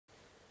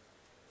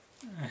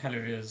Hello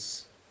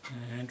viewers,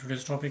 and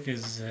today's topic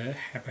is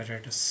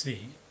hepatitis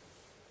C.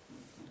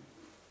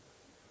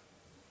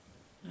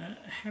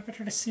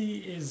 Hepatitis C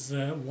is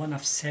one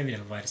of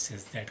several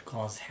viruses that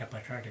cause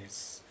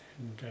hepatitis,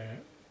 and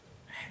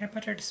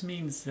hepatitis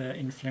means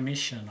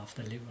inflammation of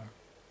the liver,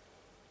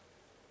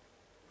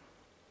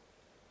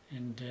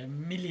 and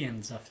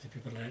millions of the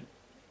people are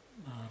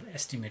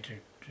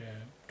estimated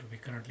to be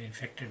currently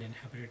infected in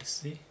hepatitis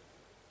C.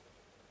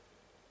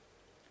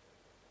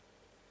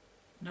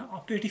 Now,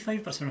 up to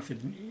 85% of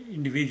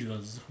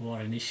individuals who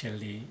are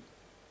initially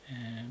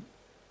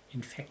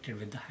infected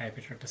with the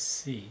hepatitis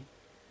C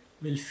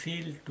will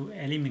fail to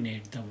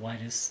eliminate the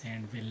virus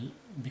and will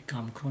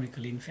become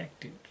chronically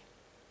infected.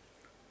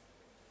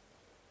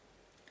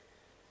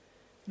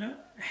 Now,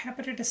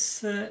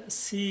 hepatitis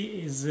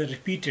C is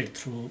repeated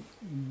through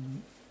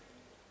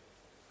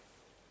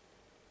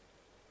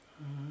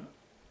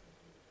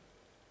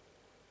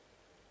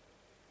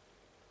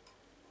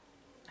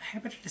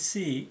hepatitis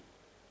C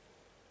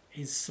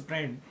is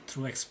spread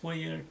through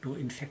exposure to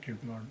infected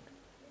blood.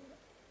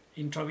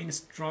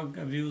 Intravenous drug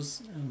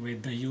abuse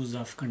with the use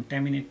of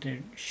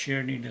contaminated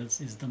shared needles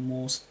is the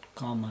most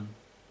common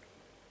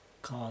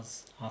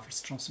cause of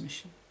its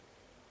transmission.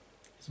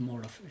 It's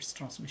mode of its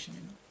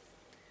transmission,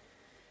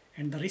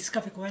 And the risk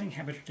of acquiring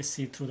hepatitis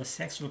C through the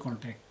sexual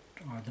contact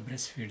or the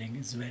breastfeeding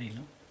is very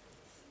low.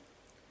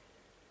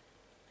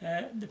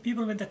 The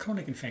people with the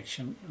chronic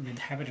infection with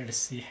hepatitis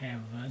C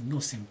have no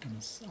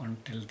symptoms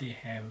until they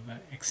have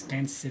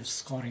extensive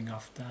scarring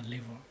of the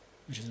liver,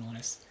 which is known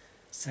as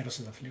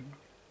cirrhosis of liver.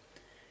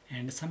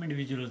 And some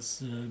individuals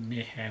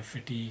may have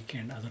fatigue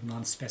and other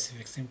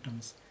non-specific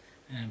symptoms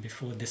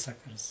before this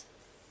occurs.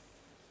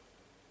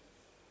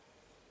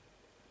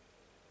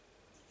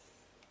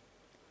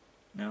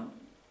 Now,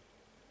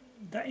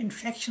 the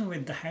infection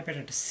with the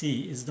hepatitis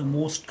C is the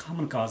most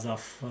common cause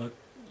of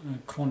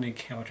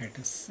chronic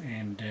hepatitis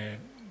and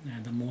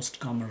the most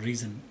common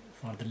reason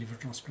for the liver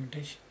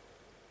transplantation.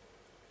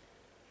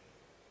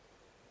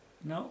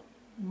 Now,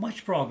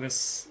 much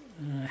progress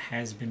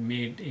has been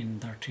made in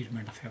the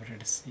treatment of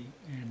hepatitis C,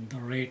 and the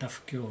rate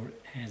of cure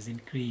has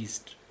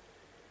increased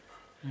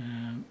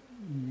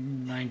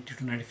 90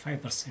 to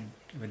 95%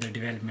 with the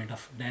development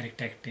of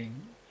direct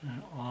acting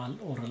all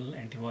oral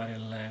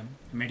antiviral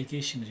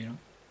medications,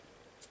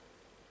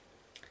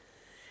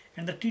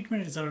 and the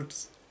treatment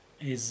results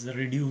is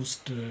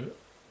reduced. The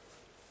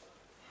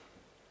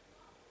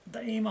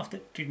aim of the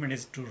treatment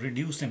is to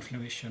reduce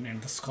inflammation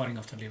and the scarring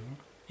of the liver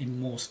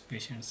in most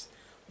patients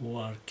who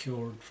are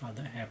cured for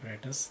the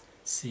hepatitis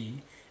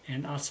C,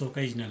 and also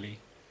occasionally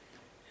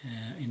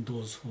in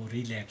those who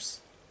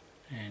relapse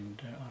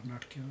and are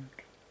not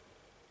cured.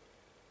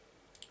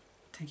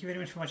 Thank you very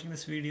much for watching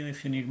this video.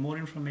 If you need more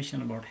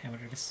information about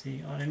hepatitis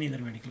C or any other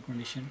medical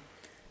condition,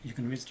 you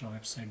can visit our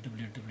website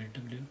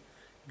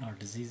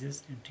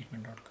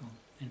www.diseasesandtreatment.com,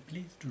 and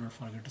please do not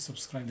forget to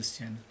subscribe this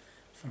channel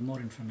for more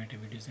informative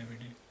videos every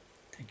day.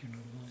 Thank you and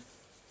goodbye.